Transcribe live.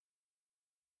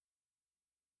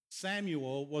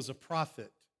Samuel was a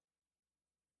prophet.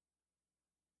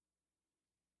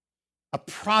 A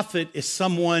prophet is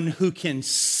someone who can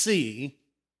see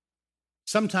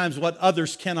sometimes what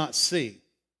others cannot see.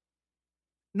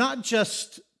 Not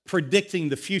just predicting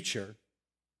the future.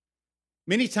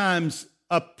 Many times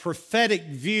a prophetic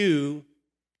view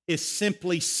is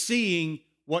simply seeing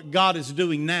what God is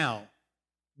doing now,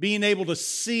 being able to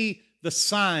see the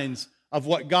signs of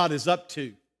what God is up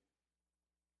to.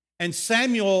 And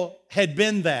Samuel had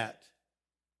been that.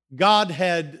 God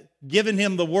had given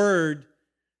him the word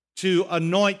to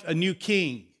anoint a new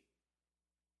king.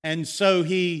 And so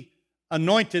he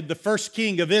anointed the first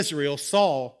king of Israel,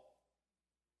 Saul.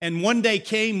 And one day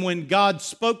came when God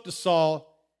spoke to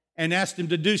Saul and asked him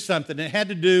to do something. It had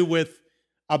to do with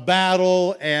a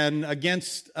battle and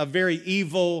against a very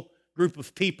evil group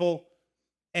of people.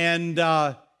 And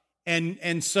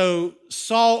so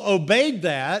Saul obeyed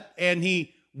that, and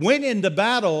he went into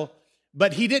battle,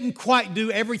 but he didn't quite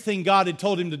do everything God had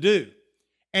told him to do.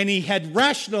 And he had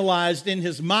rationalized in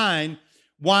his mind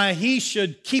why he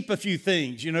should keep a few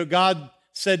things. You know, God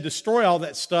said destroy all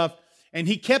that stuff, and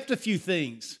he kept a few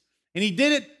things. And he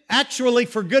did it actually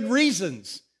for good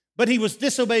reasons, but he was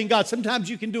disobeying God. Sometimes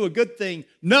you can do a good thing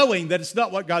knowing that it's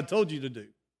not what God told you to do.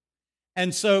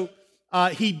 And so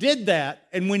he did that,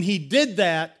 and when he did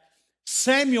that,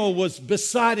 Samuel was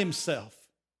beside himself.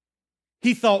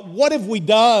 He thought, what have we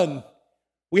done?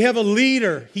 We have a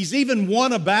leader. He's even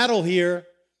won a battle here,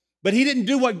 but he didn't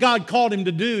do what God called him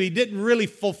to do. He didn't really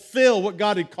fulfill what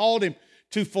God had called him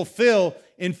to fulfill.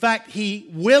 In fact, he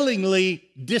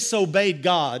willingly disobeyed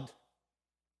God.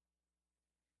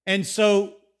 And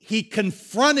so he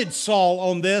confronted Saul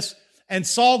on this, and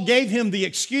Saul gave him the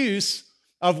excuse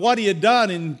of what he had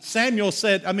done. And Samuel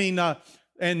said,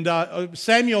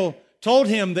 Samuel told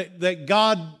him that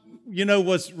God,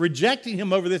 was rejecting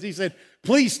him over this. He said,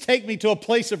 please take me to a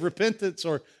place of repentance,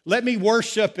 or let me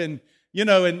worship. And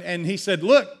he said,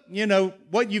 look,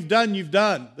 what you've done, you've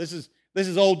done. This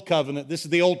is Old Covenant. This is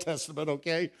the Old Testament,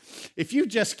 okay? If you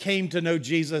just came to know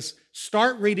Jesus,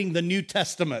 start reading the New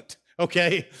Testament,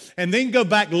 okay? And then go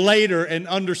back later and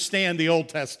understand the Old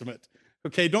Testament,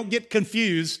 okay? Don't get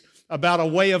confused about a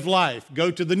way of life.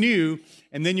 Go to the New,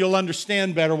 and then you'll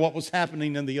understand better what was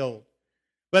happening in the Old.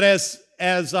 But as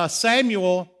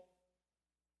Samuel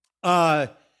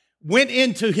went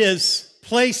into his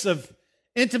place of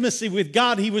intimacy with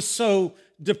God, he was so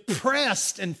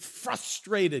depressed and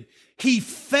frustrated. He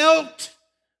felt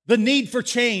the need for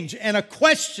change, and a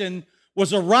question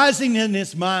was arising in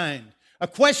his mind, a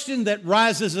question that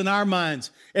rises in our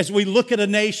minds as we look at a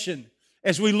nation,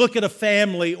 as we look at a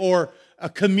family or a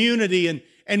community,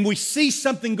 and we see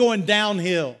something going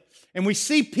downhill, and we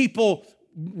see people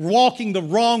walking the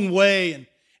wrong way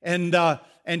and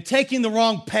taking the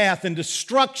wrong path, and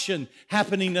destruction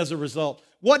happening as a result.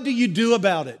 What do you do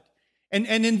about it? And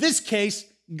in this case,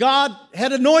 God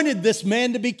had anointed this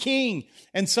man to be king.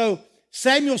 And so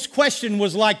Samuel's question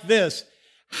was like this: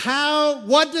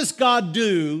 what does God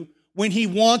do when he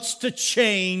wants to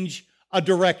change a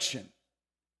direction?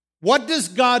 What does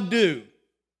God do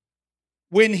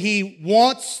when he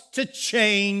wants to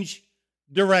change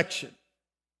direction?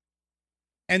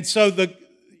 And so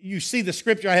you see the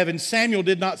scripture I have, and Samuel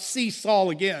did not see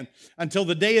Saul again until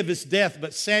the day of his death,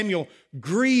 but Samuel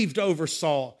grieved over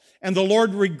Saul, and the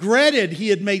Lord regretted he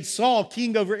had made Saul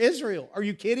king over Israel. Are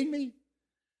you kidding me?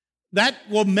 That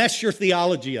will mess your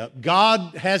theology up.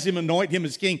 God has him anoint him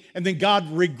as king, and then God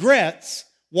regrets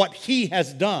what he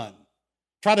has done.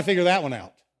 Try to figure that one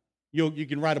out. You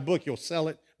can write a book, you'll sell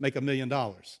it, make $1 million.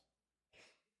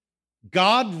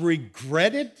 God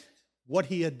regretted what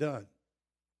he had done.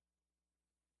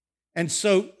 And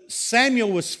so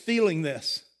Samuel was feeling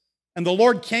this, and the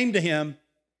Lord came to him,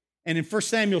 and in 1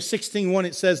 Samuel 16:1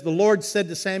 it says, the Lord said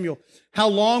to Samuel, how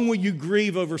long will you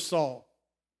grieve over Saul?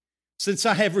 Since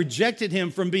I have rejected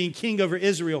him from being king over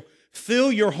Israel,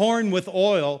 fill your horn with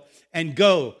oil and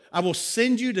go. I will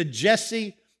send you to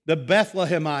Jesse the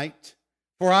Bethlehemite,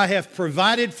 for I have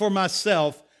provided for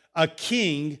myself a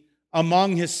king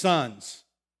among his sons.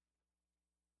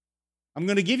 I'm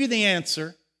going to give you the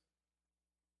answer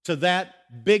to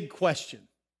that big question.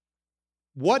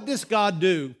 What does God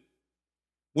do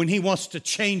when he wants to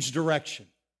change direction?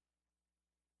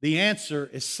 The answer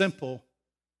is simple,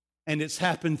 and it's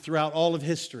happened throughout all of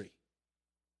history.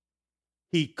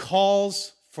 He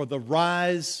calls for the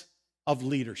rise of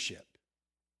leadership.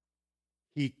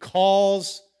 He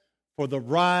calls for the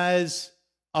rise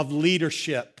of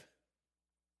leadership.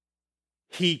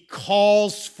 He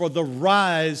calls for the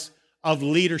rise of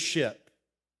leadership.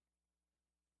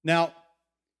 Now,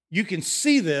 you can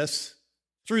see this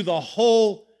through the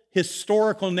whole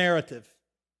historical narrative.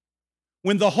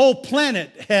 When the whole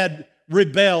planet had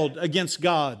rebelled against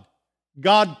God,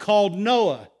 God called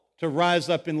Noah to rise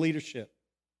up in leadership.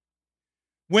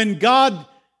 When God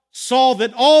saw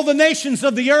that all the nations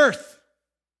of the earth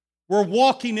were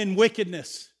walking in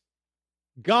wickedness,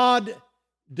 God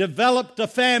developed a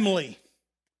family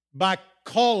by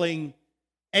calling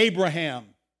Abraham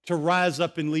to rise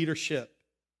up in leadership.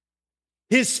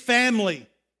 His family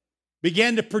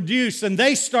began to produce, and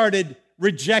they started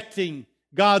rejecting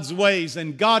God's ways.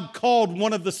 And God called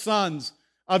one of the sons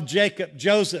of Jacob,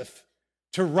 Joseph,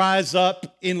 to rise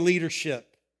up in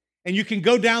leadership. And you can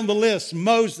go down the list: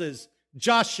 Moses,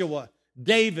 Joshua,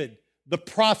 David, the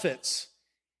prophets.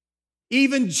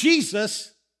 Even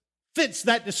Jesus fits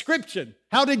that description.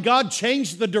 How did God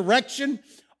change the direction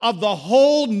of the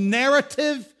whole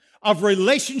narrative of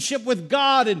relationship with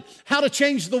God and how to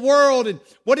change the world? And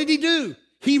what did he do?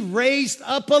 He raised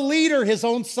up a leader, his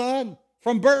own son,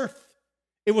 from birth.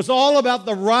 It was all about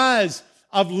the rise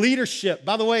of leadership.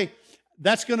 By the way,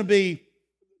 that's going to be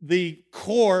the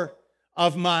core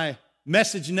of my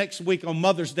message next week on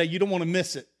Mother's Day. You don't want to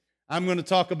miss it. I'm going to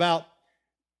talk about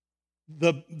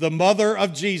the mother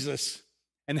of Jesus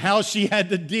and how she had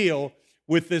to deal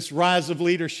with this rise of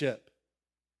leadership.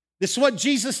 This is what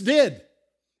Jesus did.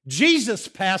 Jesus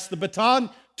passed the baton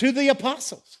to the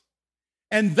apostles,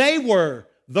 and they were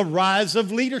the rise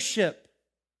of leadership.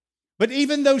 But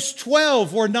even those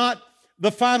 12 were not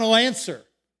the final answer.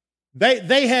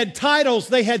 They had titles,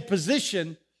 they had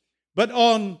position, but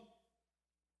on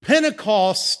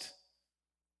Pentecost,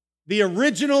 the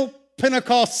original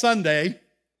Pentecost Sunday,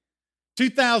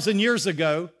 2,000 years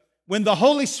ago, when the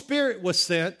Holy Spirit was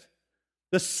sent,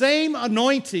 the same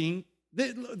anointing,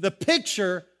 the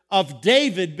picture of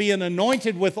David being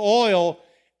anointed with oil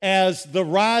as the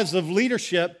rise of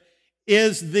leadership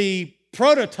is the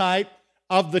prototype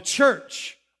of the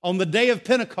church on the day of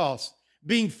Pentecost,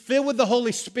 being filled with the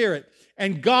Holy Spirit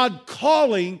and God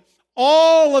calling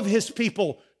all of his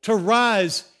people to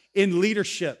rise in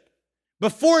leadership.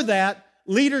 Before that,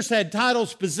 leaders had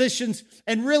titles, positions,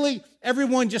 and really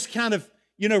everyone just kind of,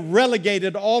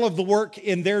 relegated all of the work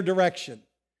in their direction.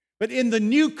 But in the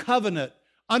new covenant,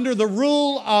 under the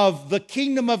rule of the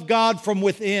kingdom of God from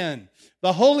within,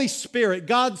 the Holy Spirit,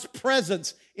 God's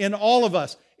presence in all of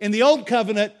us. In the old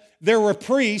covenant, there were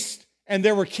priests and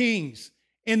there were kings.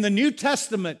 In the New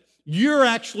Testament, you're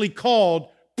actually called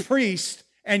priests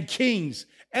and kings.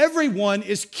 Everyone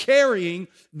is carrying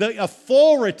the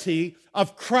authority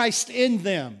of Christ in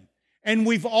them. And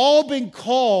we've all been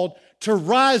called to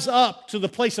rise up to the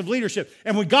place of leadership.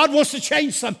 And when God wants to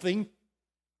change something,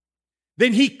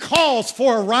 then he calls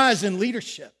for a rise in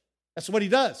leadership. That's what he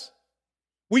does.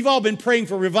 We've all been praying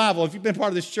for revival. If you've been part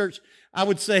of this church, I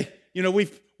would say,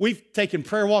 we've taken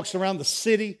prayer walks around the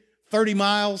city, 30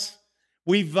 miles.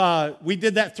 We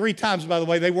did that 3 times, by the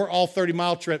way. They were all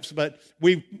 30-mile trips, but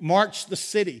we marched the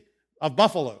city of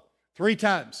Buffalo 3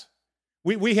 times.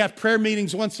 We have prayer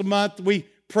meetings once a month. We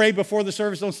pray before the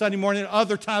service on Sunday morning,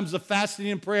 other times of fasting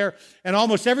and prayer. And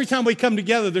almost every time we come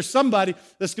together, there's somebody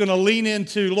that's going to lean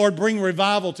into, Lord, bring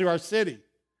revival to our city.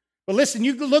 But listen,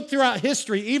 you can look throughout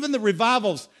history, even the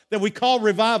revivals that we call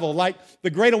revival, like the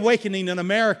Great Awakening in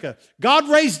America. God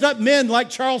raised up men like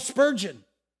Charles Spurgeon.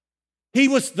 He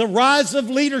was the rise of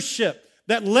leadership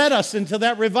that led us into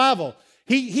that revival.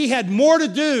 He had more to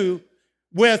do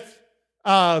with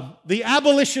the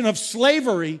abolition of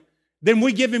slavery than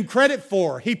we give him credit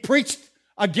for. He preached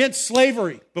against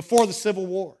slavery before the Civil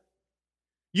War.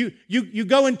 You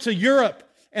go into Europe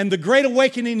and the Great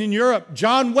Awakening in Europe,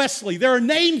 John Wesley, there are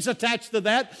names attached to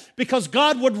that because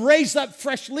God would raise up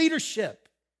fresh leadership.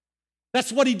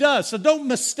 That's what he does. So don't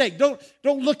mistake. Don't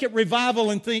look at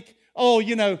revival and think,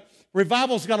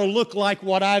 revival's got to look like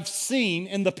what I've seen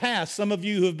in the past. Some of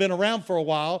you who have been around for a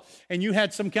while and you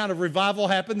had some kind of revival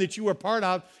happen that you were part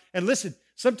of. And listen,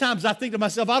 sometimes I think to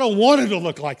myself, I don't want it to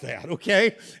look like that,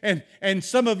 okay? And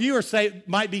some of you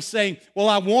might be saying, well,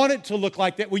 I want it to look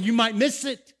like that. Well, you might miss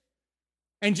it.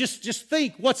 And just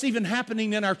think what's even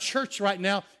happening in our church right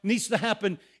now needs to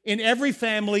happen in every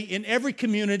family, in every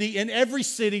community, in every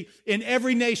city, in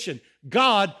every nation.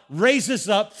 God raises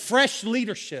up fresh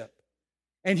leadership,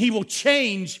 and he will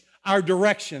change our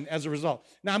direction as a result.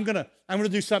 Now, I'm gonna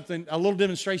do something, a little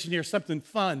demonstration here, something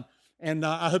fun, and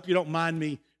I hope you don't mind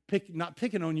me not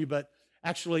picking on you, but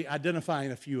actually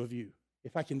identifying a few of you,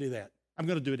 if I can do that. I'm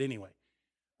going to do it anyway.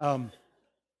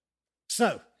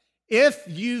 So, if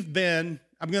you've been,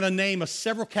 I'm going to name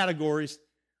several categories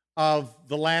of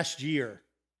the last year.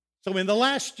 So, in the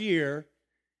last year,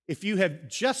 if you have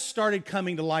just started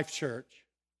coming to Life Church,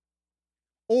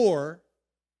 or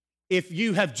if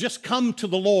you have just come to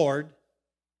the Lord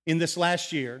in this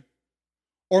last year,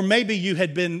 or maybe you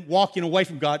had been walking away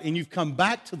from God and you've come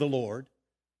back to the Lord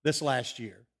this last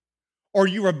year, or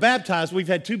you were baptized. We've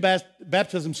had 2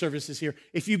 baptism services here.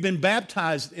 If you've been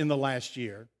baptized in the last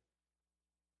year,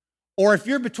 or if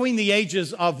you're between the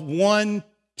ages of 1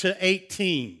 to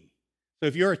 18, so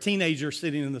if you're a teenager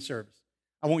sitting in the service,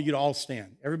 I want you to all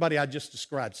stand. Everybody I just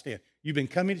described, stand. You've been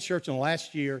coming to church in the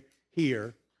last year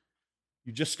here.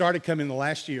 You just started coming in the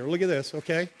last year. Look at this,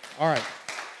 okay? All right.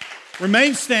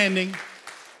 Remain standing.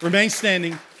 Remain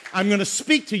standing. I'm going to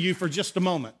speak to you for just a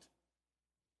moment.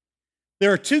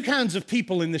 There are 2 kinds of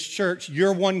people in this church.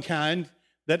 You're one kind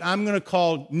that I'm going to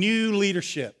call new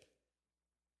leadership.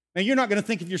 Now, you're not going to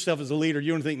think of yourself as a leader.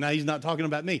 You're going to think, no, he's not talking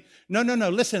about me. No.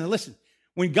 Listen.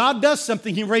 When God does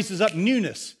something, he raises up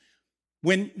newness.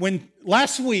 When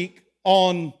last week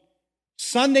on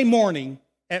Sunday morning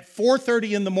at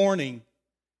 4:30 in the morning,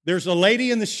 there's a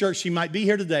lady in this church, she might be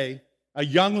here today, a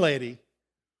young lady,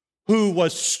 who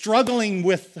was struggling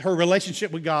with her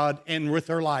relationship with God and with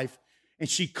her life. And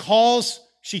she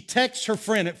texts her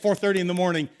friend at 4:30 in the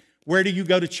morning, where do you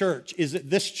go to church? Is it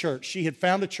this church? She had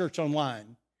found a church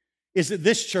online. Is it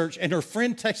this church? And her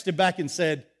friend texted back and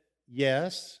said,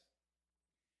 yes.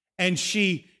 And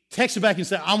she texted back and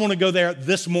said, I want to go there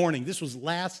this morning. This was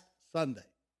last Sunday.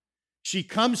 She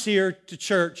comes here to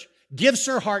church, gives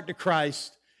her heart to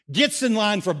Christ, gets in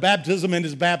line for baptism, and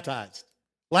is baptized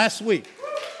last week.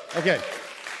 Okay.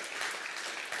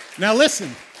 Now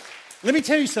listen, let me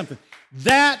tell you something.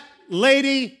 That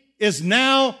lady is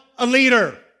now a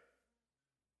leader.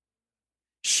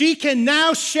 She can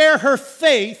now share her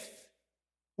faith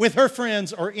with her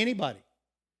friends or anybody.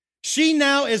 She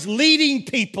now is leading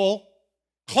people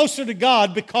closer to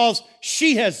God because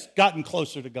she has gotten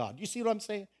closer to God. You see what I'm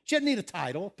saying? She doesn't need a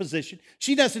title, position.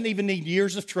 She doesn't even need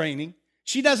years of training.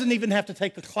 She doesn't even have to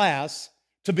take a class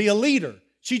to be a leader.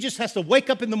 She just has to wake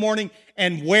up in the morning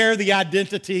and wear the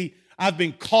identity, I've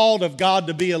been called of God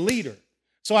to be a leader.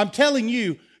 So I'm telling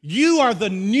you, you are the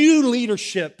new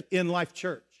leadership in Life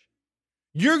Church.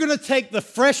 You're going to take the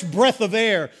fresh breath of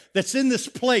air that's in this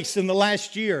place in the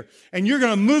last year, and you're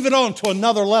going to move it on to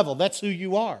another level. That's who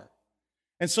you are.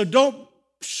 And so don't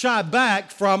shy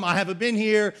back from, I haven't been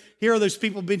here. Here are those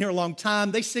people who've been here a long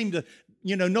time. They seem to,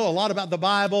 know a lot about the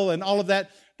Bible and all of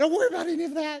that. Don't worry about any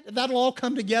of that. That'll all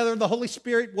come together. The Holy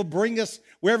Spirit will bring us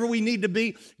wherever we need to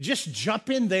be. Just jump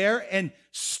in there and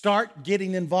start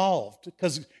getting involved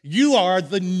because you are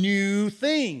the new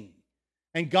thing.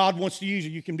 And God wants to use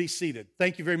you. You can be seated.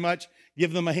 Thank you very much.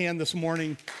 Give them a hand this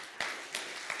morning.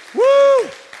 Woo!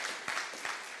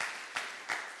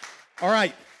 All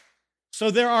right.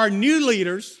 So there are new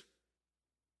leaders,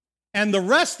 and the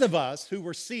rest of us who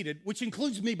were seated, which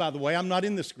includes me, by the way, I'm not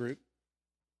in this group,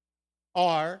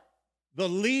 are the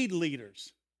lead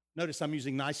leaders. Notice I'm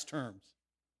using nice terms.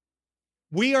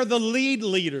 We are the lead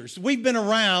leaders. We've been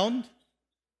around.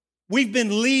 We've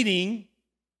been leading.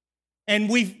 And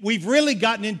we've really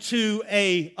gotten into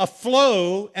a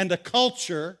flow and a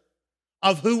culture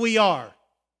of who we are.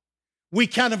 We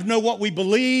kind of know what we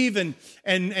believe,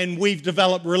 and we've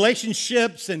developed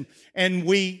relationships. And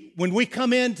when we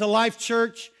come into Life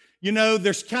Church,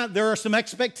 there are some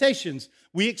expectations.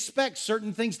 We expect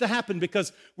certain things to happen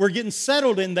because we're getting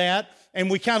settled in that, and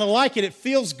we kind of like it. It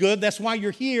feels good. That's why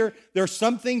you're here. There are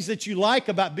some things that you like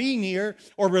about being here,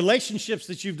 or relationships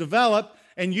that you've developed.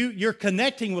 And you're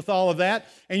connecting with all of that,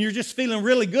 and you're just feeling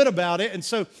really good about it. And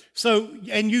so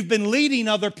you've been leading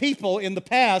other people in the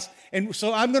past, and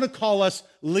so I'm going to call us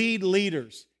lead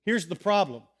leaders. Here's the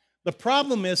problem. The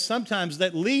problem is sometimes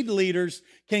that lead leaders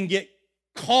can get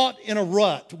caught in a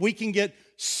rut. We can get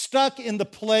stuck in the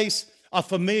place of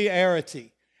familiarity.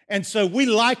 And so we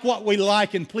like what we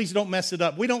like, and please don't mess it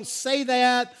up. We don't say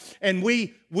that, and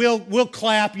we'll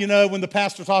clap, when the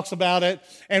pastor talks about it,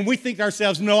 and we think to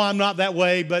ourselves, no, I'm not that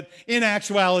way, but in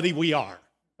actuality, we are.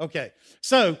 Okay,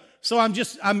 so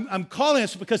I'm calling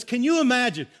this because can you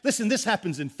imagine? Listen, this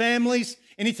happens in families.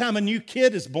 Anytime a new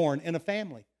kid is born in a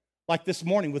family, like this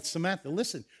morning with Samantha.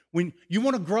 Listen, when you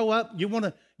want to grow up, you want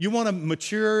to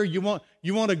mature, you want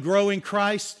to grow in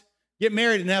Christ, get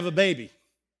married and have a baby.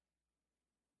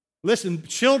 Listen,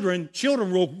 children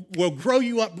will grow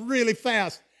you up really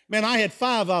fast. Man, I had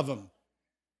 5 of them,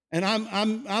 and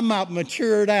I'm out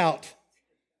matured out.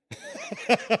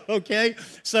 Okay,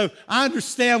 so I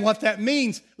understand what that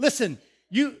means. Listen,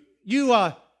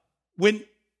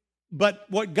 but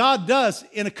what God does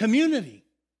in a community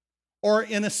or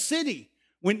in a city,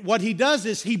 what He does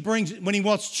is when He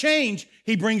wants change,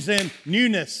 He brings in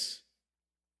newness.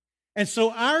 And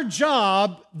so our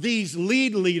job, these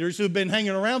lead leaders who've been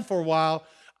hanging around for a while,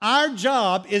 Our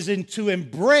job is to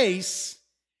embrace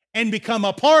and become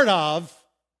a part of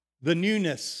the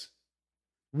newness.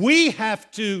 We have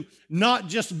to not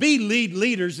just be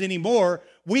leaders anymore.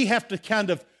 We have to kind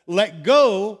of let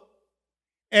go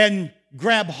and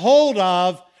grab hold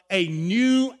of a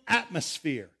new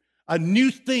atmosphere, a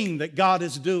new thing that God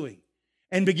is doing,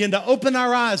 and begin to open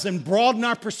our eyes and broaden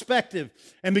our perspective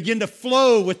and begin to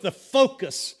flow with the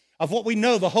focus of what we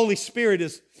know the Holy Spirit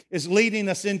is leading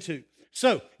us into.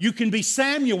 So you can be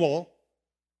Samuel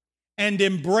and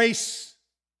embrace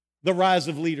the rise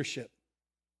of leadership.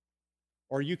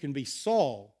 Or you can be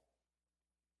Saul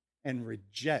and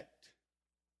reject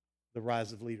the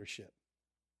rise of leadership.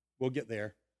 We'll get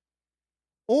there.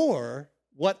 Or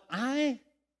what I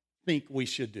think we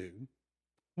should do,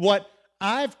 what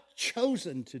I've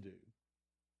chosen to do,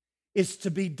 is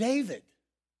to be David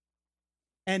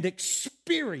and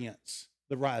experience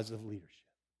the rise of leadership.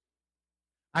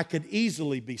 I could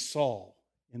easily be Saul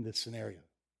in this scenario.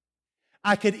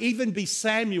 I could even be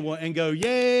Samuel and go,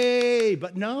 yay,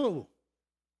 but no.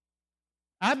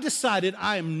 I've decided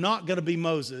I am not going to be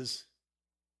Moses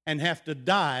and have to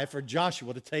die for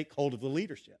Joshua to take hold of the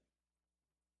leadership.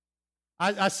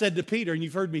 I said to Peter, and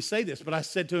you've heard me say this, but I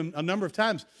said to him a number of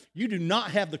times, you do not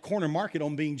have the corner market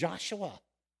on being Joshua.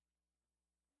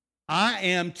 I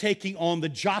am taking on the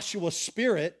Joshua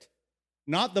spirit,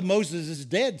 not the Moses is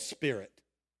dead spirit.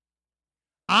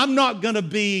 I'm not going to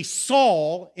be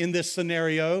Saul in this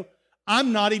scenario.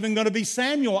 I'm not even going to be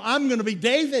Samuel. I'm going to be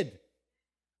David.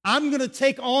 I'm going to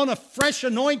take on a fresh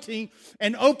anointing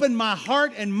and open my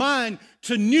heart and mind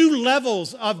to new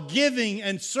levels of giving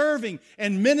and serving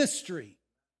and ministry.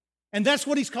 And that's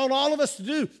what he's called all of us to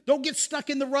do. Don't get stuck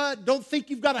in the rut. Don't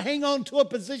think you've got to hang on to a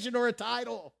position or a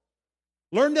title.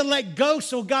 Learn to let go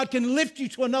so God can lift you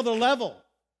to another level.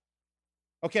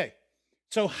 Okay,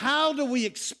 so how do we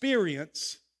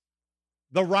experience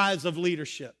the rise of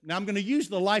leadership? Now, I'm going to use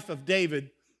the life of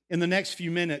David in the next few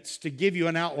minutes to give you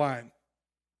an outline.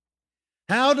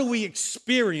 How do we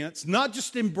experience, not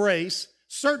just embrace,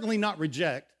 certainly not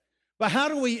reject, but how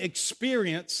do we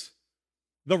experience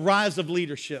the rise of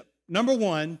leadership? Number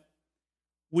one,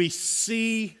 we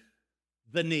see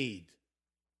the need.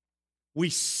 We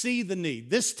see the need.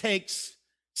 This takes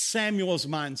Samuel's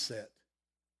mindset.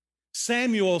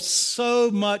 Samuel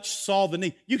so much saw the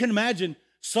need. You can imagine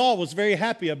Saul was very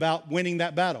happy about winning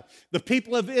that battle. The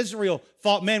people of Israel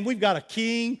thought, man, we've got a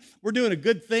king. We're doing a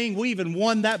good thing. We even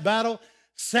won that battle.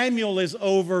 Samuel is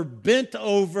bent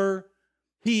over.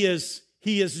 He is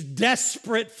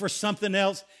desperate for something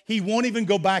else. He won't even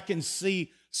go back and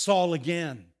see Saul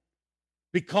again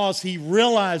because he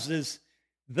realizes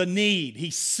the need. He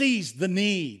sees the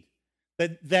need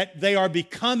that they are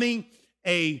becoming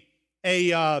a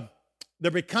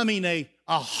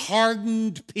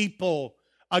hardened people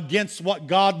against what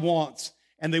God wants,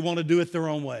 and they want to do it their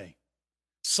own way.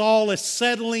 Saul is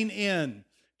settling in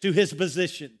to his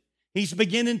position. He's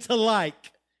beginning to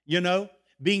like,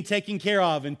 being taken care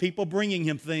of and people bringing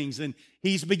him things. And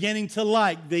he's beginning to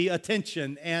like the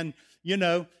attention. And,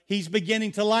 he's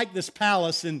beginning to like this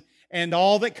palace and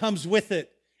all that comes with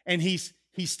it. And he's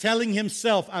telling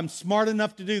himself, I'm smart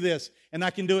enough to do this and I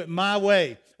can do it my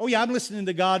way. Oh, yeah, I'm listening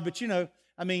to God, but,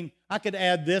 I could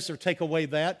add this or take away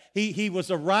that. He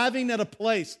was arriving at a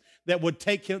place that would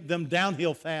take them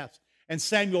downhill fast. And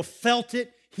Samuel felt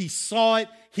it. He saw it.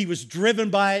 He was driven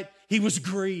by it. He was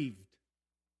grieved.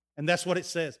 And that's what it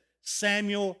says.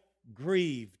 Samuel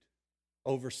grieved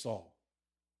over Saul.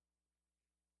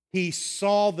 He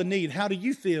saw the need. How do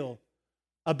you feel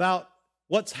about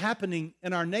what's happening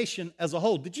in our nation as a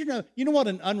whole? Did you know what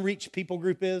an unreached people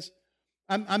group is?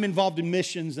 I'm involved in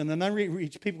missions, and an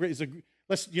unreached people group is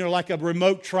like a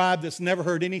remote tribe that's never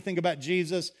heard anything about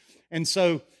Jesus. And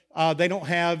so they don't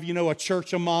have, a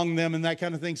church among them and that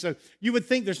kind of thing. So you would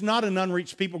think there's not an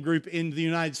unreached people group in the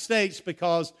United States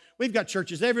because we've got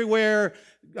churches everywhere.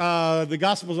 The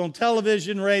gospel's on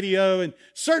television, radio, and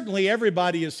certainly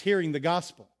everybody is hearing the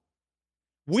gospel.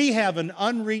 We have an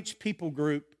unreached people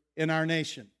group in our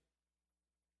nation.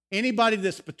 Anybody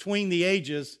that's between the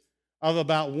ages of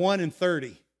about 1 and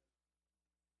 30.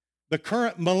 The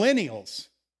current millennials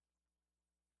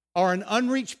are an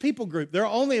unreached people group. There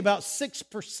are only about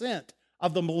 6%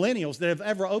 of the millennials that have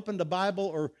ever opened a Bible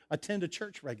or attend a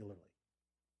church regularly.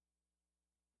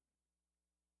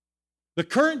 The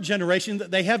current generation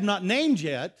that they have not named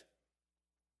yet,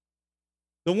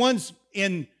 the ones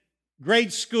in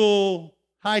grade school,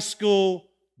 high school,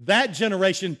 that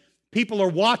generation, people are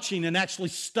watching and actually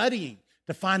studying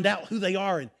to find out who they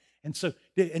are.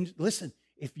 And listen,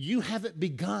 if you haven't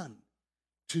begun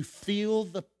to feel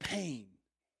the pain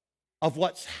of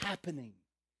what's happening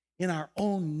in our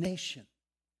own nation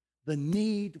the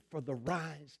need for the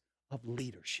rise of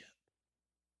leadership.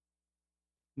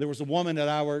 There was a woman at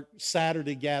our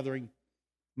Saturday gathering,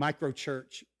 micro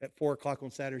church, at 4 o'clock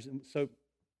on Saturdays. And so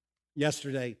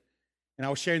yesterday, and I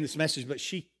was sharing this message, but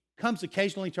she comes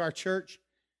occasionally to our church,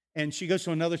 and she goes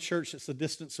to another church that's a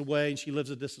distance away, and she lives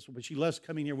a distance away, but she loves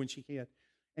coming here when she can.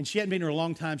 And she hadn't been here a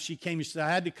long time. She came and she said, I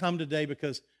had to come today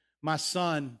because my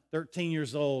son, 13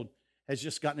 years old, has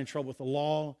just gotten in trouble with the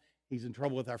law. He's in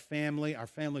trouble with our family. Our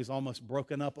family's almost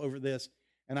broken up over this.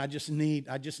 And I just needed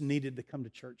to come to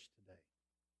church today.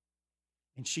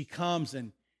 And she comes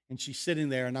and she's sitting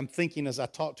there, and I'm thinking as I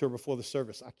talked to her before the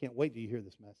service, I can't wait till you hear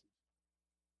this message.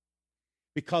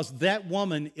 Because that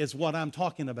woman is what I'm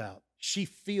talking about. She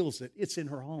feels it. It's in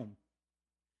her home.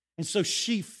 And so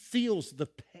she feels the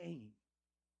pain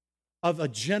of a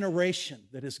generation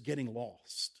that is getting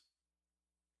lost.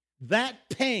 That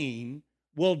pain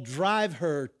will drive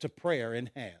her to prayer,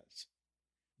 and has.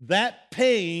 That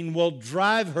pain will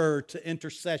drive her to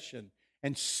intercession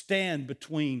and stand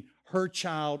between her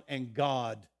child and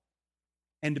God,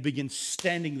 and to begin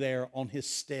standing there on his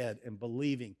stead and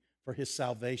believing for his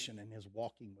salvation and his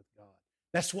walking with God.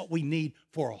 That's what we need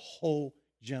for a whole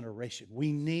generation.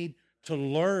 We need to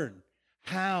learn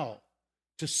how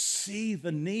to see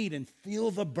the need and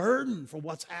feel the burden for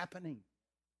what's happening.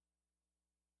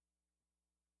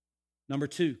 Number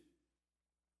 2,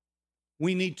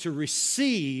 we need to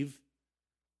receive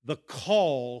the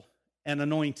call and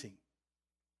anointing.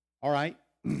 All right,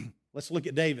 let's look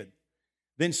at David.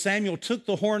 Then Samuel took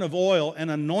the horn of oil and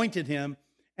anointed him,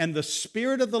 and the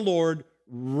Spirit of the Lord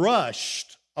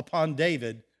rushed upon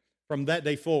David from that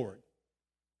day forward.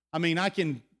 I mean, I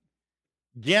can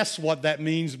guess what that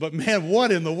means, but man,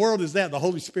 what in the world is that? The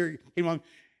Holy Spirit came on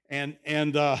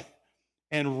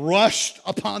and rushed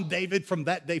upon David from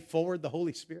that day forward, the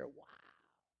Holy Spirit. Wow.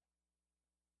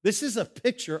 This is a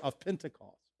picture of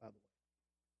Pentecost, by the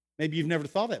way. Maybe you've never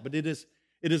thought that, but it is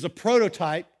a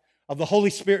prototype of the Holy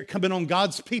Spirit coming on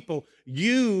God's people.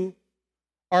 You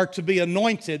are to be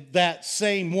anointed that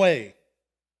same way.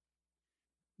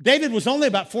 David was only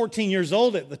about 14 years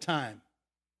old at the time.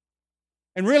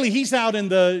 And really, he's out in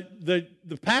the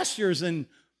pastures, and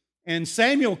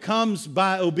Samuel comes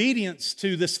by obedience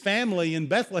to this family in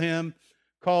Bethlehem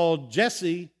called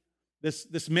Jesse,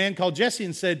 this man called Jesse,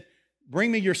 and said,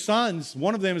 bring me your sons.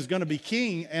 One of them is going to be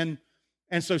king.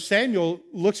 And so Samuel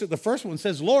looks at the first one and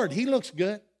says, Lord, he looks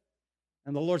good.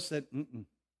 And the Lord said, mm-mm.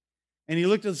 And he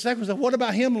looked at the second one and said, what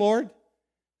about him, Lord?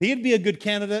 He'd be a good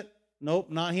candidate. Nope,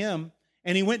 not him.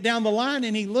 And he went down the line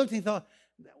and he looked and he thought,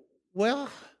 well,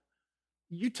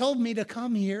 you told me to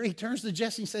come here. He turns to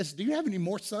Jesse and says, do you have any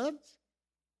more sons?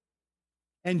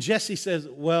 And Jesse says,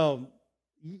 well,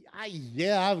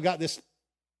 I've got this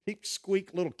peep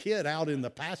squeak little kid out in the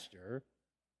pasture.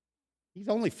 He's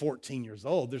only 14 years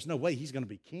old. There's no way he's going to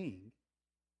be king.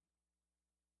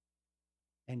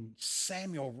 And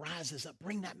Samuel rises up,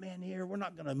 bring that man here. We're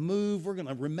not going to move. We're going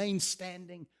to remain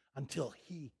standing until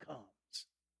he comes.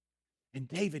 And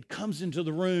David comes into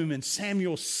the room, and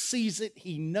Samuel sees it.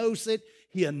 He knows it.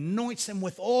 He anoints him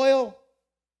with oil.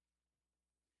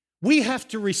 We have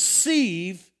to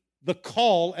receive the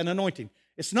call and anointing.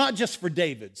 It's not just for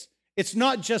David's. It's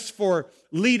not just for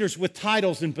leaders with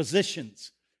titles and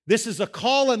positions. This is a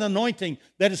call and anointing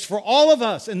that is for all of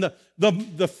us. And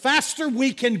the faster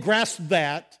we can grasp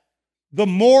that, the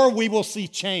more we will see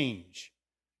change.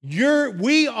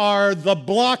 We are the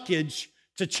blockage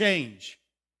to change,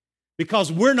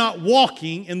 because we're not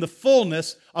walking in the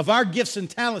fullness of our gifts and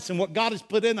talents and what God has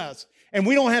put in us. And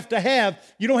you don't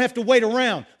have to wait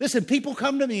around. Listen, people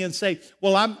come to me and say,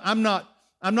 well, I'm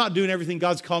not doing everything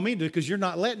God's called me to do because you're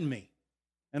not letting me.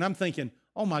 And I'm thinking,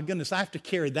 oh my goodness, I have to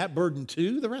carry that burden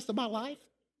too the rest of my life?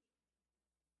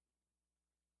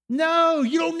 No,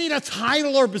 you don't need a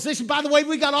title or a position. By the way,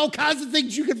 we got all kinds of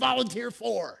things you can volunteer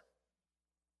for.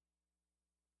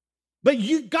 But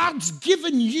God's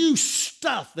given you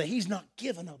stuff that He's not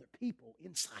given other people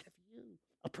inside of you,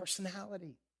 a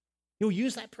personality. He'll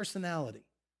use that personality.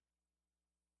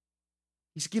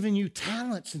 He's given you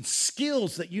talents and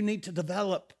skills that you need to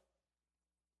develop.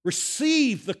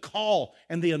 Receive the call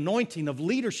and the anointing of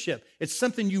leadership. It's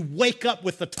something you wake up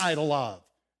with the title of.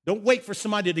 Don't wait for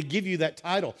somebody to give you that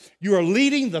title. You are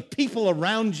leading the people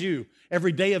around you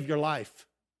every day of your life.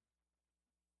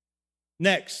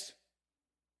 Next,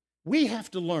 we have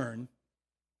to learn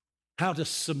how to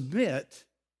submit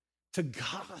to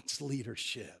God's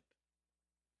leadership.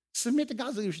 Submit to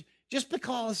God's leadership. Just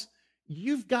because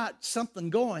you've got something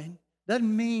going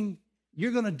doesn't mean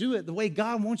you're going to do it the way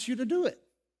God wants you to do it.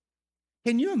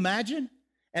 Can you imagine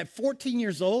At 14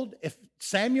 years old, if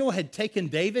Samuel had taken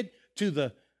David to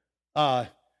the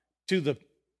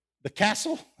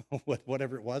castle,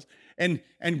 whatever it was, and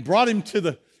brought him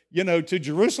to to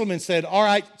Jerusalem and said, all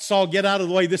right, Saul, get out of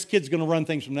the way. This kid's going to run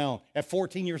things from now on. At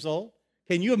 14 years old,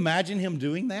 can you imagine him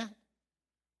doing that?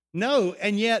 No,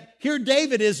 and yet here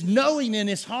David is knowing in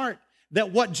his heart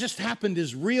that what just happened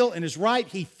is real and is right.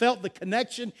 He felt the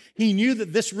connection. He knew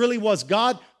that this really was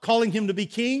God calling him to be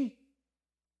king,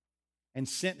 and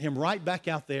sent him right back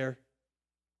out there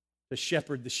to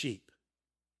shepherd the sheep.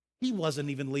 He wasn't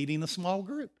even leading a small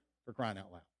group, for crying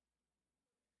out loud.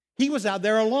 He was out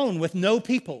there alone with no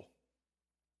people,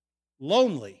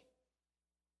 lonely.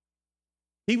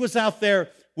 He was out there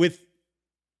with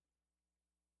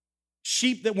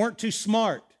sheep that weren't too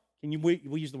smart. We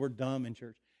use the word dumb in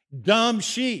church. Dumb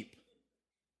sheep.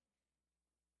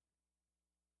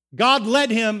 God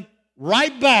led him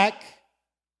right back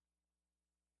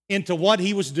into what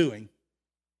he was doing.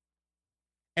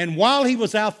 And while he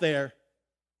was out there,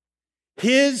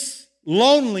 his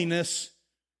loneliness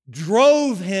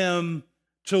drove him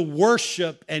to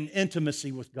worship and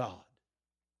intimacy with God.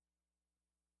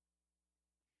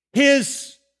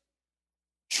 His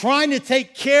trying to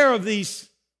take care of these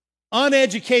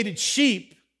uneducated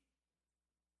sheep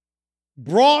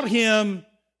brought him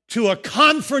to a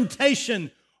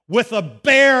confrontation with a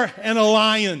bear and a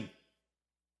lion.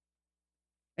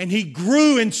 And he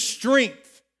grew in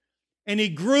strength, and he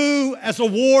grew as a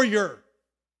warrior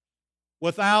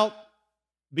without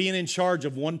being in charge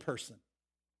of one person.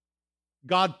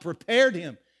 God prepared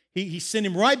him. He sent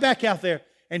him right back out there,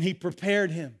 and he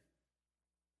prepared him.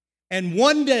 And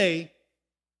one day,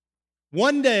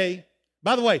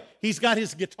 by the way, he's got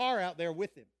his guitar out there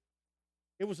with him.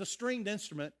 It was a stringed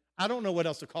instrument. I don't know what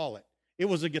else to call it. It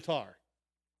was a guitar.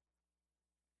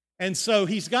 And so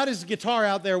he's got his guitar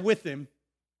out there with him.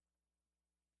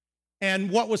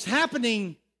 And what was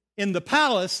happening in the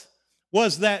palace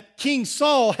was that King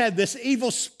Saul had this evil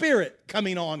spirit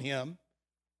coming on him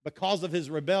because of his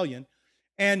rebellion.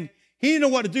 And he didn't know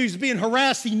what to do. He was being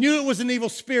harassed. He knew it was an evil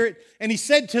spirit. And he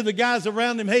said to the guys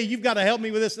around him, hey, you've got to help me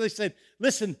with this. And they said,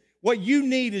 listen, what you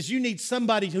need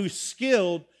somebody who's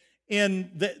skilled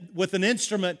with an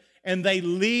instrument, and they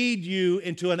lead you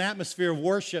into an atmosphere of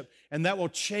worship, and that will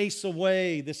chase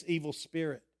away this evil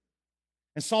spirit.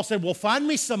 And Saul said, well, find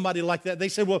me somebody like that. They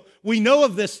said, well, we know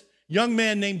of this young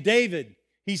man named David.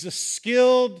 He's a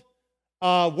skilled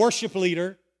worship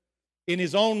leader in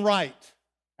his own right.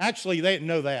 Actually, they didn't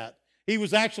know that. He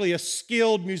was actually a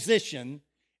skilled musician.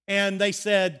 And they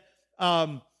said,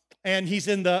 and he's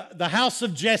in the house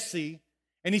of Jesse.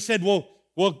 And he said, well,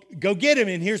 go get him.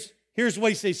 And here's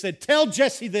what he said. He said, tell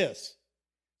Jesse this.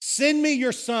 Send me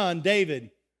your son,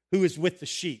 David, who is with the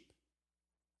sheep.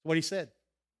 That's what he said.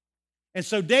 And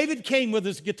so David came with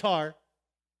his guitar.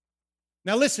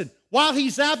 Now listen, while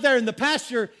he's out there in the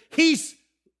pasture, he's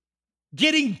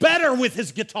getting better with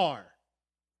his guitar.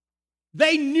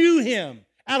 They knew him.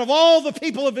 Out of all the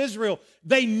people of Israel,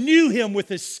 they knew him with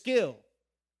his skill.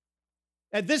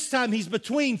 At this time, he's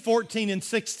between 14 and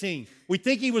 16. We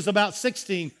think he was about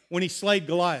 16 when he slayed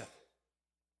Goliath.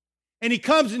 And he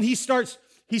comes and he starts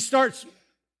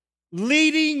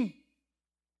leading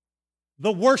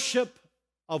the worship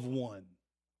of one.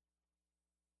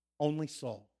 Only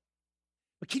Saul.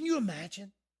 But can you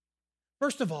imagine?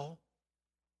 First of all,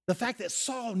 the fact that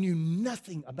Saul knew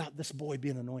nothing about this boy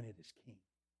being anointed as king.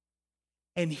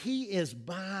 And he is,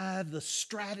 by the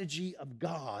strategy of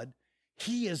God,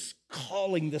 he is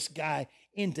calling this guy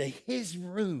into his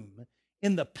room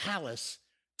in the palace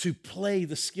to play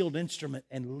the skilled instrument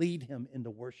and lead him into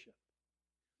worship.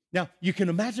 Now, you can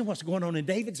imagine what's going on in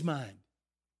David's mind.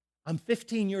 I'm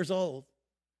 15 years old.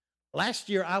 Last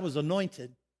year, I was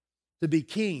anointed to be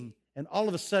king, and all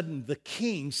of a sudden, the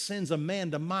king sends a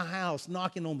man to my house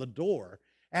knocking on the door,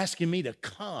 asking me to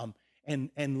come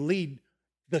and lead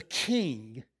the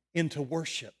king into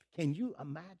worship. Can you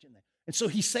imagine that? And so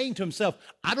he's saying to himself,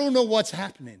 I don't know what's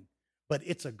happening, but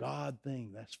it's a God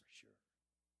thing, that's for sure.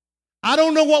 I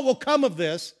don't know what will come of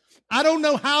this. I don't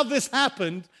know how this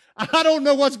happened. I don't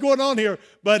know what's going on here,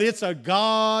 but it's a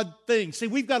God thing. See,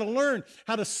 we've got to learn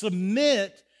how to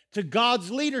submit to God's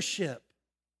leadership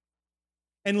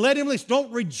and let him lead.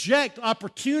 Don't reject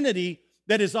opportunity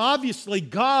that is obviously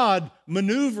God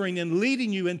maneuvering and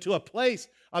leading you into a place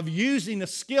of using a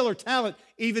skill or talent,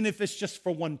 even if it's just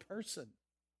for one person,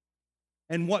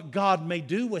 and what God may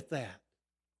do with that.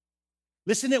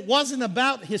 Listen, it wasn't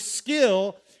about his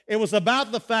skill. It was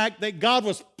about the fact that God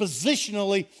was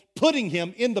positionally putting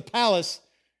him in the palace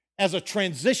as a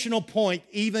transitional point,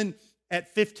 even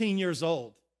at 15 years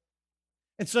old.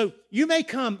 And so you may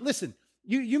come, listen,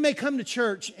 you may come to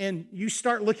church and you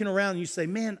start looking around and you say,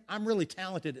 man, I'm really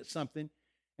talented at something.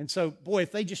 And so, boy,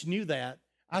 if they just knew that,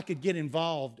 I could get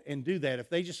involved and do that. If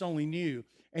they just only knew.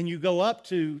 And you go up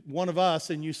to one of us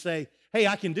and you say, hey,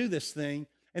 I can do this thing.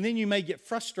 And then you may get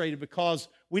frustrated because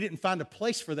we didn't find a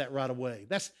place for that right away.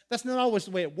 That's not always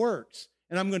the way it works.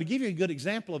 And I'm going to give you a good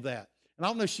example of that. And I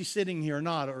don't know if she's sitting here or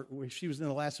not, or if she was in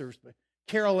the last service, but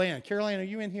Carol Ann. Carol Ann, are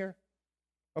you in here?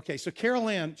 Okay, so Carol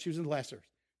Ann, she was in the last service,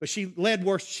 but she led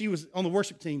worship. She was on the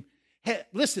worship team. Hey,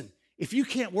 listen, if you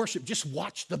can't worship, just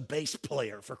watch the bass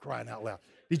player, for crying out loud.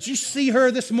 Did you see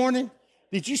her this morning?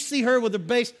 Did you see her with the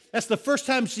bass? That's the first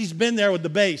time she's been there with the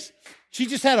bass. She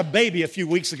just had a baby a few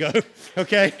weeks ago,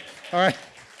 okay? All right.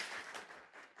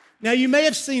 Now, you may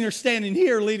have seen her standing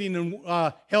here leading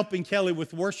and helping Kelly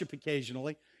with worship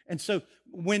occasionally. And so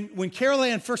when Carol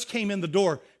Ann first came in the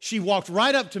door, she walked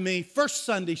right up to me. First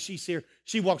Sunday she's here,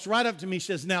 she walks right up to me. She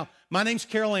says, now, my name's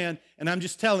Carol Ann, and I'm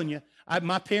just telling you,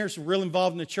 my parents were real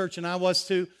involved in the church, and I was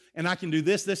too, and I can do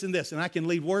this, this, and this, and I can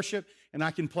lead worship, and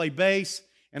I can play bass,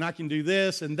 and I can do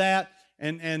this and that.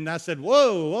 And I said,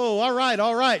 whoa, all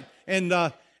right.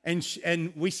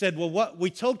 And we said, well, what we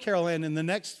told Carol Ann in the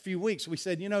next few weeks, we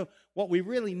said, what we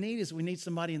really need is we need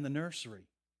somebody in the nursery.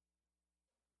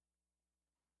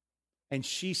 And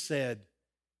she said,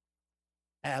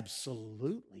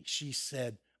 absolutely. She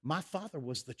said, my father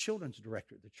was the children's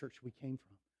director at the church we came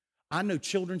from. I know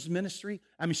children's ministry.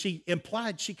 I mean, she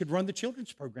implied she could run the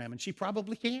children's program, and she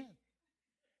probably can.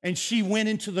 And she went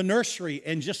into the nursery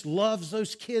and just loves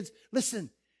those kids. Listen,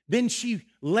 then she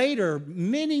later,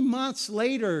 many months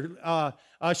later,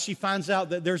 she finds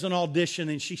out that there's an audition,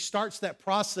 and she starts that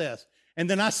process. And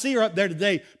then I see her up there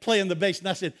today playing the bass, and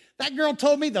I said, that girl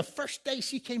told me the first day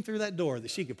she came through that door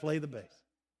that she could play the bass.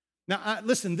 Now,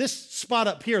 listen, this spot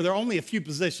up here, there are only a few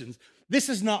positions.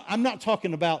 I'm not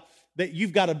talking about that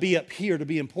you've got to be up here to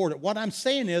be important. What I'm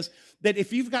saying is that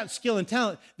if you've got skill and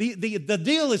talent, the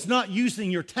deal is not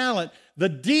using your talent. The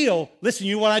deal, listen,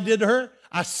 you know what I did to her?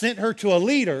 I sent her to a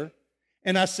leader,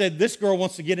 and I said, this girl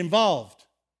wants to get involved.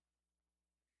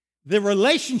 The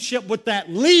relationship with that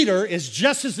leader is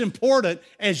just as important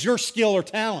as your skill or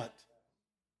talent.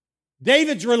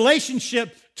 David's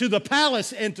relationship to the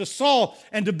palace and to Saul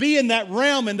and to be in that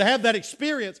realm and to have that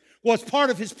experience was part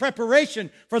of his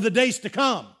preparation for the days to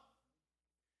come.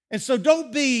 And so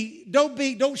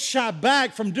don't shy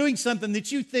back from doing something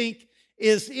that you think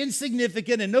is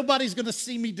insignificant and nobody's going to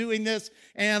see me doing this,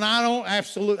 and I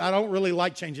don't really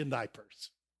like changing diapers.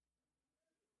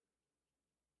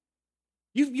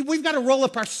 We've got to roll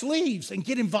up our sleeves and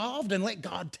get involved and let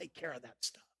God take care of that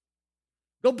stuff.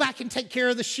 Go back and take care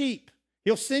of the sheep.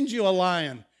 He'll send you a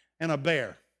lion and a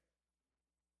bear.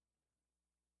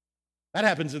 That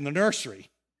happens in the nursery.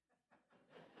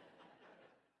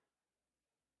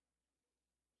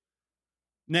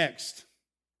 Next,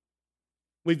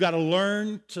 we've got to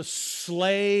learn to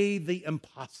slay the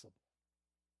impossible.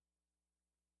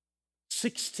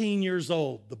 16 years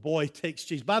old, the boy takes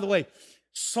Jesus. By the way,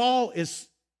 Saul is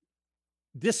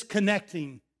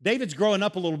disconnecting. David's growing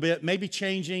up a little bit, maybe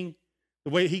changing the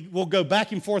way he will go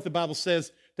back and forth, the Bible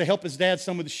says, to help his dad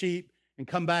some with the sheep and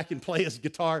come back and play his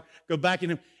guitar, go back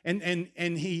and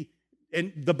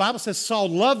the Bible says Saul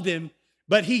loved him,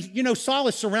 but Saul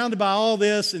is surrounded by all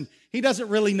this, and he doesn't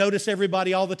really notice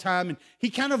everybody all the time, and he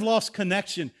kind of lost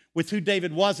connection with who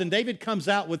David was. And David comes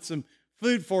out with some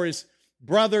food for his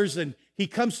brothers, and he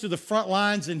comes to the front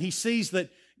lines, and he sees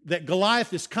that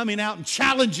Goliath is coming out and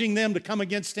challenging them to come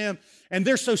against him, and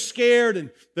they're so scared, and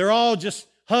they're all just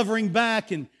hovering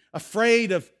back and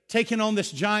afraid of taking on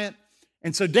this giant.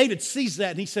 And so David sees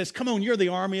that, and he says, come on, you're the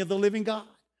army of the living God.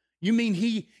 You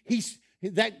mean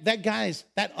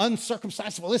that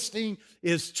uncircumcised Philistine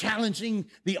is challenging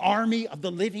the army of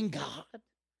the living God?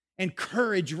 And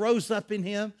courage rose up in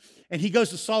him. And he goes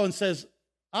to Saul and says,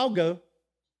 I'll go.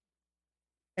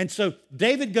 And so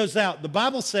David goes out. The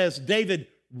Bible says David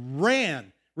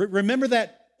ran. Remember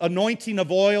that anointing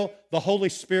of oil? The Holy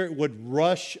Spirit would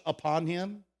rush upon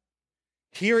him.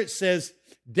 Here it says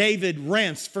David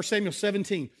ran. 1 Samuel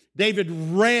 17. David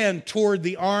ran toward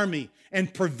the army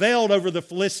and prevailed over the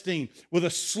Philistine with a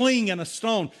sling and a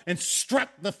stone and struck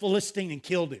the Philistine and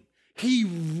killed him. He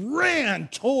ran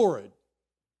toward.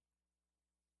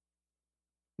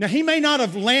 Now, he may not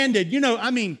have landed,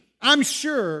 I'm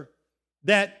sure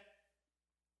that,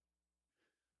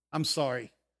 I'm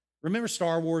sorry. Remember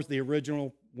Star Wars, the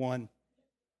original one?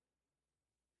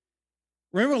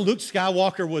 Remember Luke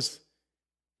Skywalker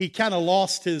he kind of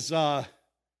lost his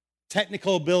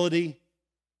technical ability,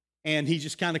 and he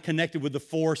just kind of connected with the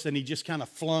Force, and he just kind of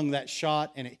flung that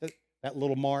shot, and it hit that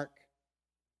little mark.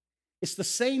 It's the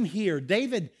same here.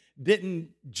 David didn't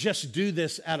just do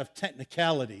this out of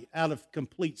technicality, out of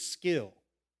complete skill.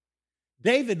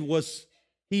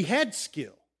 He had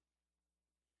skill,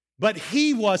 but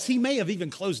he may have even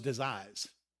closed his eyes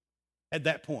at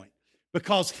that point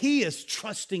because he is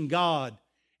trusting God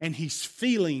and he's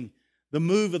feeling the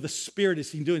move of the Spirit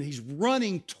as he's doing. He's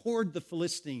running toward the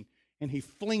Philistine and he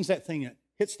flings that thing, it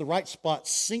hits the right spot,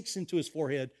 sinks into his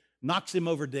forehead, knocks him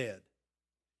over dead.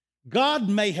 God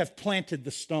may have planted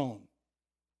the stone,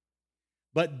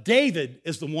 but David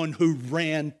is the one who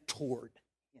ran toward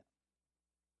him.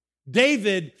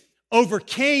 David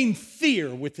overcame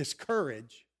fear with his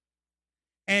courage,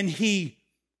 and he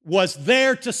was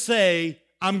there to say,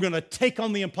 I'm going to take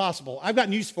on the impossible. I've got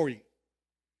news for you.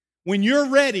 When you're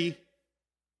ready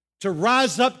to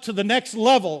rise up to the next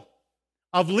level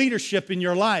of leadership in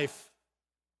your life,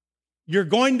 you're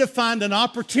going to find an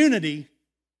opportunity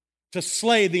to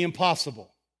slay the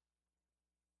impossible.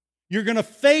 You're going to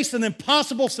face an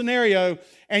impossible scenario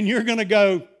and you're going to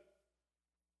go,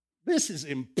 this is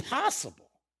impossible.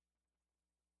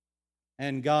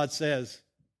 And God says,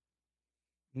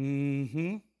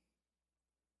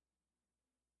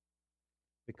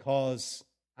 because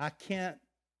I can't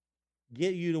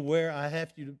get you to where I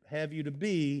have you to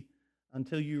be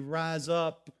until you rise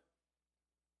up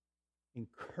in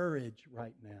courage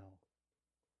right now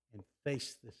and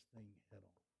face this thing head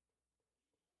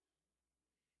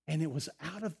on. And it was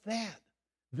out of that,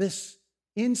 this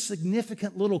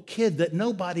insignificant little kid that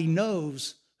nobody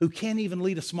knows, who can't even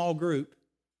lead a small group,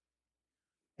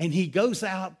 and he goes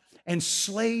out and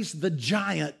slays the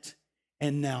giant,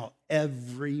 and now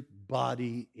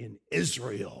everybody in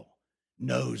Israel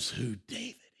knows who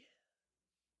David is.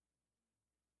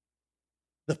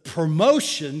 The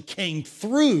promotion came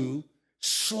through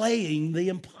slaying the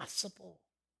impossible.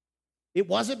 It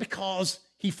wasn't because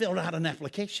he filled out an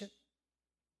application.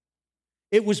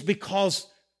 It was because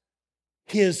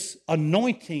his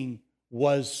anointing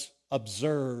was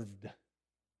observed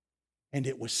and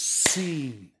it was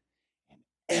seen and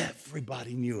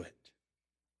everybody knew it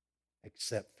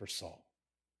except for Saul.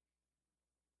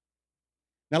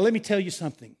 Now let me tell you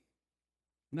something.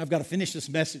 And I've got to finish this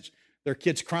message. There are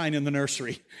kids crying in the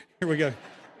nursery. Here we go.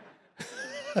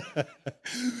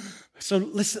 So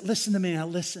listen to me now,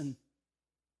 listen.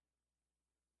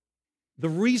 The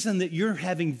reason that you're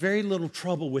having very little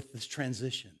trouble with this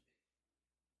transition,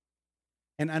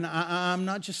 and I'm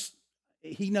not just,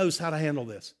 he knows how to handle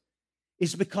this,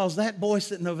 is because that boy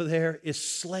sitting over there is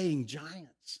slaying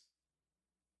giants.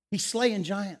 He's slaying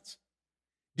giants.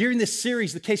 During this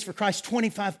series, The Case for Christ,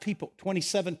 27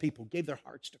 people gave their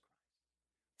hearts to Christ.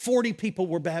 40 people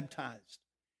were baptized.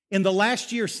 In the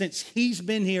last year since he's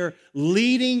been here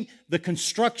leading the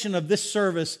construction of this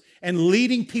service and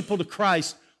leading people to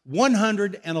Christ,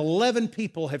 111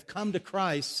 people have come to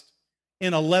Christ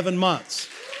in 11 months.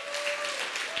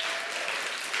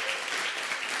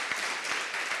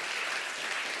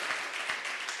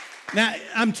 Now,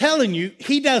 I'm telling you,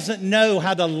 he doesn't know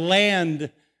how to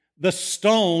land the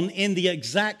stone in the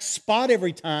exact spot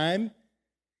every time.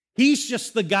 He's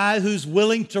just the guy who's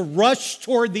willing to rush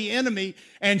toward the enemy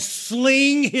and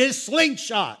sling his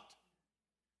slingshot.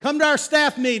 Come to our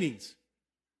staff meetings.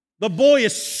 The boy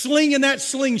is slinging that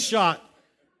slingshot.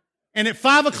 And at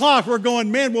 5 o'clock, we're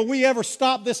going, man, will we ever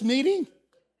stop this meeting?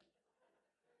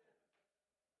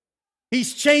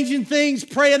 He's changing things,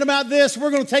 praying about this.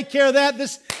 We're going to take care of that.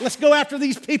 Let's go after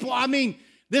these people. I mean,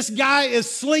 this guy is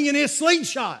slinging his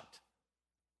slingshot.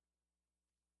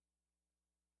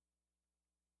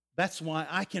 That's why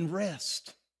I can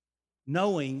rest,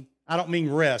 knowing, I don't mean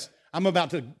rest. I'm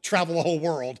about to travel the whole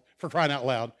world, for crying out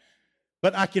loud.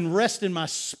 But I can rest in my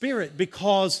spirit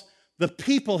because the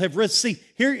people have risen. See,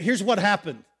 here's what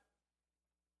happened.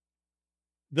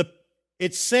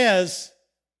 It says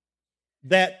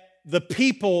that the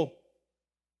people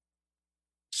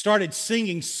started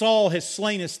singing, Saul has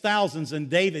slain his thousands and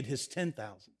David his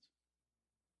 10,000s.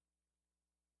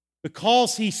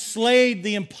 Because he slayed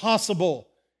the impossible,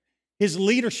 his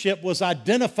leadership was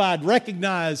identified,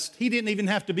 recognized. He didn't even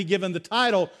have to be given the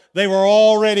title. They were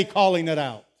already calling it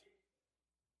out.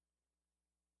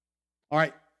 All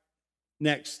right,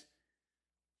 next.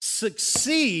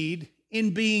 Succeed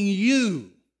in being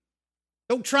you.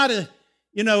 Don't try to,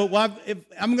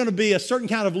 I'm going to be a certain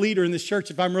kind of leader in this church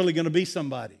if I'm really going to be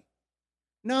somebody.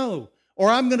 No. Or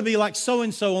I'm going to be like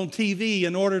so-and-so on TV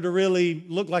in order to really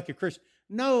look like a Christian.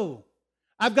 No.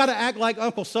 I've got to act like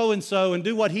Uncle so-and-so and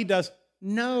do what he does.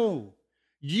 No.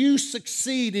 You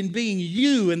succeed in being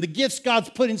you and the gifts God's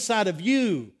put inside of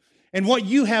you and what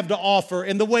you have to offer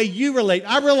and the way you relate.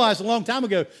 I realized a long time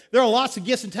ago there are lots of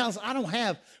gifts and talents I don't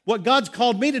have. What God's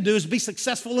called me to do is be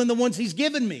successful in the ones He's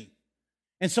given me.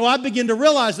 And so I begin to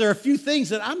realize there are a few things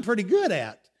that I'm pretty good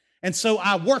at. And so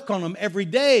I work on them every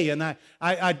day, and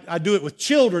I do it with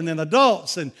children and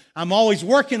adults, and I'm always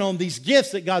working on these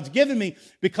gifts that God's given me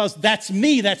because that's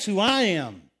me, that's who I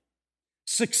am.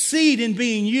 Succeed in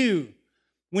being you.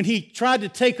 When he tried to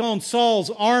take on Saul's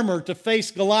armor to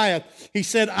face Goliath, he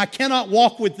said, I cannot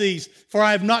walk with these, for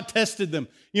I have not tested them.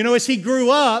 You know, as he grew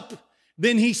up,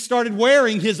 then he started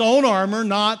wearing his own armor,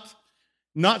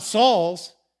 not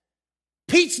Saul's.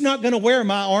 Pete's not going to wear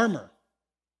my armor.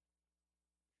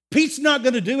 Pete's not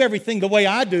going to do everything the way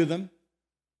I do them.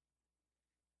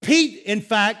 Pete, in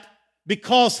fact,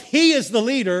 because he is the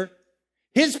leader,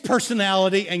 his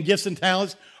personality and gifts and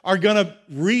talents are going to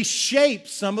reshape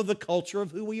some of the culture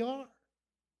of who we are.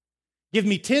 Give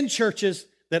me 10 churches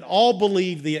that all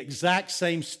believe the exact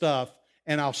same stuff,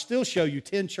 and I'll still show you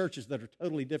 10 churches that are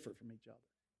totally different from each other.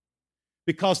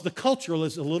 Because the culture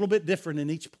is a little bit different in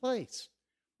each place.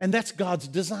 And that's God's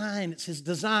design. It's His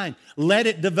design. Let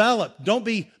it develop. Don't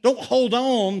hold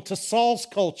on to Saul's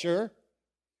culture.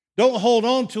 Don't hold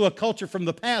on to a culture from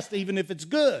the past, even if it's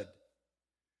good.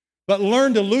 But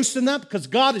learn to loosen up, because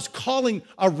God is calling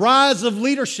a rise of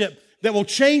leadership that will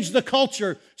change the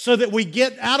culture so that we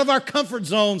get out of our comfort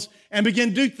zones and begin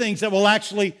to do things that will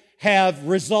actually have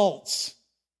results.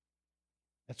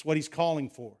 That's what He's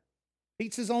calling for.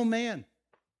 Pete's his own man.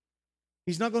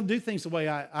 He's not going to do things the way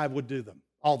I would do them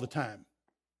all the time.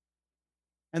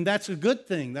 And that's a good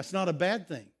thing. That's not a bad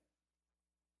thing.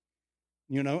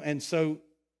 You know, and so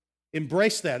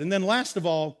embrace that. And then last of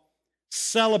all,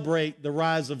 celebrate the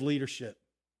rise of leadership.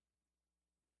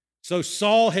 So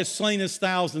Saul has slain his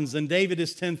thousands and David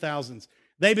his 10,000s.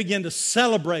 They began to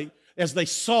celebrate as they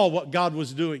saw what God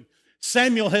was doing.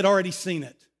 Samuel had already seen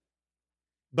it,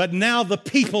 but now the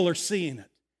people are seeing it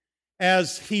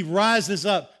as he rises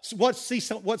up. So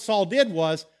what Saul did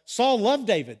was, Saul loved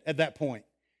David at that point,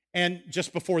 and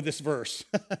just before this verse.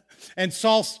 And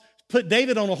Saul put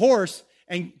David on a horse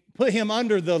and put him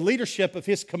under the leadership of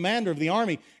his commander of the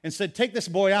army and said, take this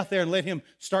boy out there and let him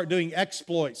start doing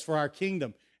exploits for our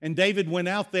kingdom. And David went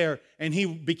out there and he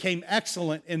became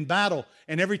excellent in battle.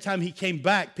 And every time he came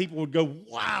back, people would go,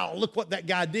 wow, look what that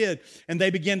guy did. And they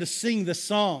began to sing the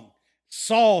song.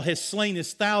 Saul has slain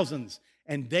his thousands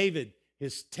and David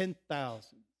his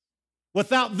 10,000.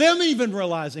 Without them even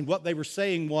realizing what they were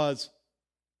saying was,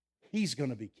 he's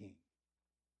going to be king.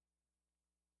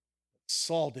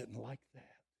 Saul didn't like that.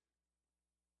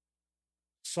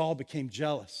 Saul became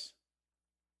jealous.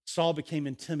 Saul became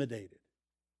intimidated.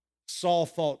 Saul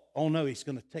thought, oh no, he's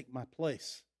going to take my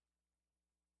place.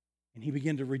 And he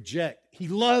began to reject. He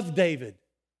loved David.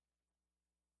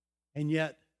 And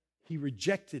yet, he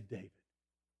rejected David.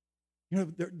 You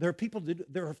know, there are people,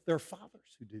 there are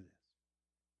fathers who do this,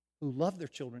 who love their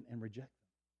children and reject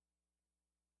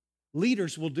them.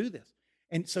 Leaders will do this.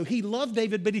 And so he loved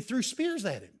David, but he threw spears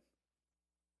at him.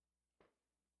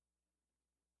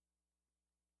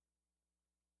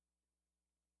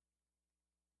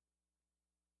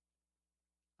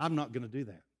 I'm not going to do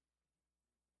that.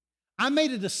 I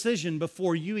made a decision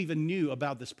before you even knew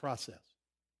about this process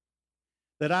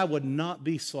that I would not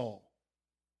be Saul.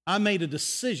 I made a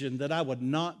decision that I would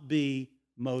not be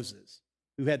Moses,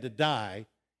 who had to die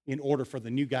in order for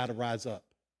the new guy to rise up.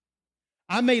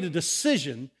 I made a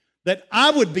decision that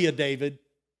I would be a David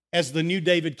as the new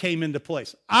David came into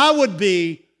place. I would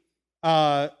be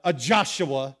a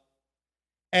Joshua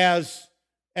as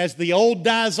the old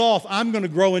dies off. I'm going to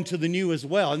grow into the new as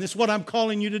well. And this is what I'm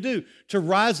calling you to do, to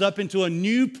rise up into a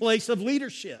new place of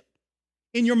leadership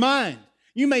in your mind.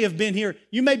 You may have been here.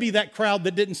 You may be that crowd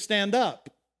that didn't stand up.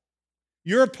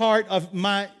 You're a part of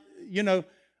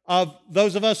of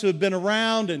those of us who have been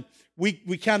around, and we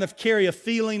kind of carry a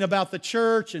feeling about the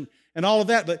church and all of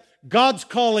that. But God's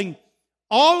calling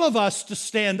all of us to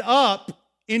stand up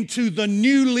into the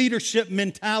new leadership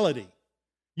mentality.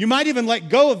 You might even let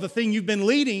go of the thing you've been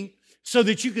leading so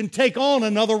that you can take on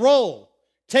another role,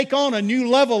 take on a new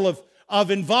level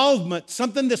of involvement,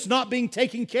 something that's not being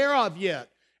taken care of yet.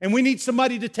 And we need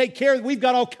somebody to take care of it. We've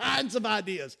got all kinds of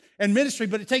ideas and ministry,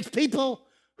 but it takes people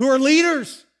who are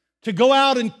leaders to go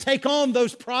out and take on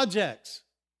those projects.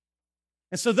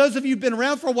 And so those of you who've been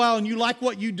around for a while and you like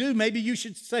what you do, maybe you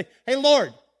should say, hey,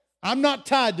 Lord, I'm not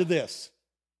tied to this.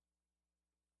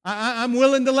 I'm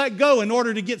willing to let go in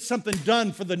order to get something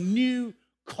done for the new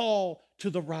call to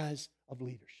the rise of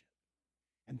leadership.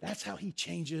 And that's how He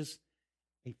changes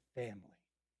a family.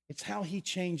 It's how He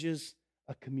changes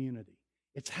a community.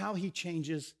 It's how He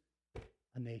changes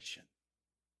a nation.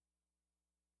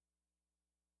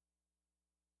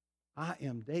 I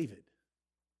am David.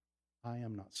 I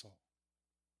am not Saul.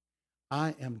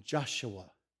 I am Joshua.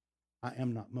 I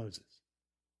am not Moses.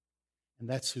 And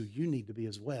that's who you need to be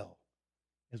as well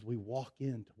as we walk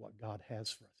into what God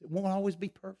has for us. It won't always be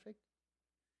perfect.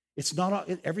 It's not,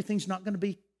 everything's not going to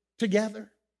be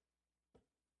together.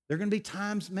 There are going to be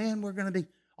times, man,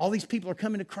 all these people are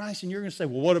coming to Christ, and you're going to say,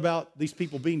 well, what about these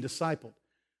people being discipled?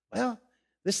 Well,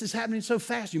 this is happening so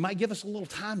fast. You might give us a little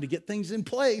time to get things in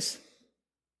place,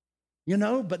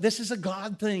 but this is a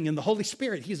God thing, and the Holy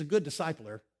Spirit, He's a good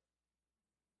discipler.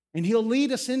 And He'll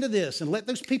lead us into this and let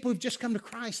those people who've just come to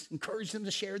Christ, encourage them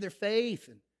to share their faith.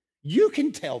 And you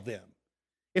can tell them.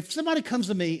 If somebody comes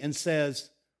to me and says,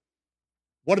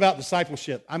 what about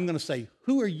discipleship? I'm going to say,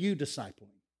 who are you discipling?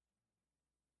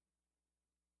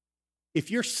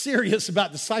 If you're serious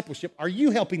about discipleship, are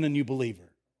you helping the new believer?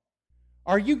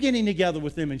 Are you getting together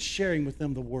with them and sharing with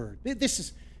them the word?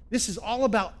 This is all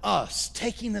about us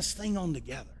taking this thing on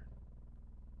together.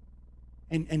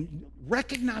 And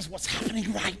recognize what's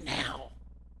happening right now.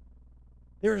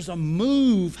 There is a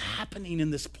move happening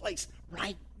in this place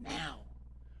right now.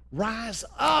 Rise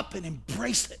up and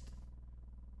embrace it.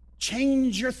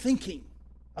 Change your thinking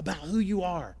about who you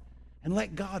are and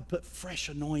let God put fresh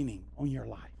anointing on your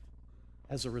life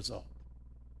as a result.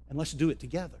 And let's do it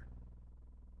together.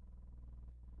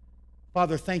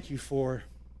 Father, thank you for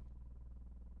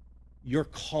your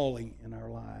calling in our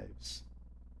lives.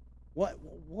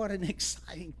 What an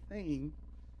exciting thing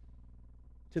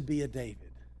to be a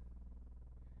David,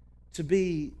 to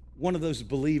be one of those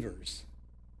believers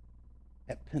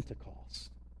at Pentecost,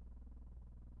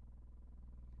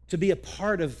 to be a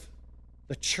part of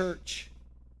the church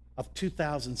of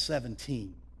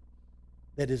 2017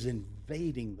 that is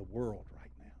invading the world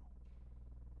right now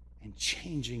and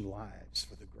changing lives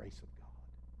for the grace of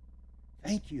God.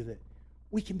 Thank you that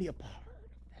we can be a part of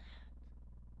that.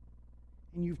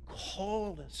 And you've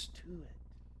called us to it.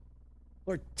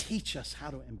 Lord, teach us how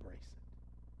to embrace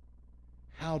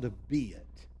it, how to be it,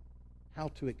 how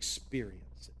to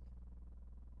experience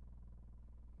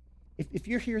it. If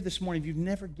you're here this morning, if you've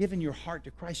never given your heart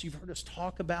to Christ, you've heard us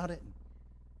talk about it,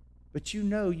 but you've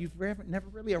never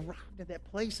really arrived at that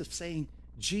place of saying,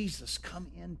 Jesus, come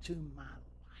into my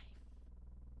life.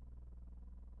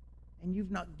 And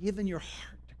you've not given your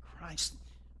heart to Christ.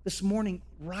 This morning,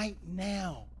 right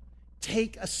now,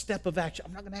 take a step of action.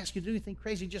 I'm not going to ask you to do anything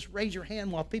crazy. Just raise your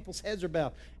hand while people's heads are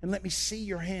bowed and let me see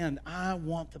your hand. I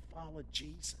want to follow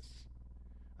Jesus.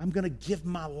 I'm going to give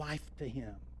my life to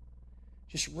Him.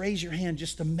 Just raise your hand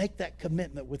just to make that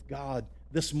commitment with God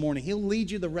this morning. He'll lead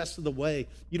you the rest of the way.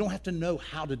 You don't have to know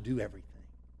how to do everything.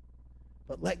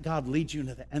 But let God lead you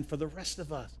into that. And for the rest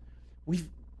of us,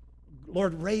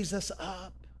 Lord, raise us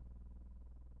up.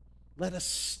 Let us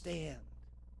stand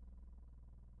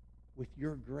with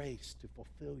your grace to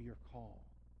fulfill your call.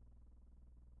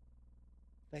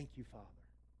 Thank you, Father,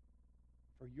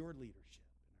 for your leadership.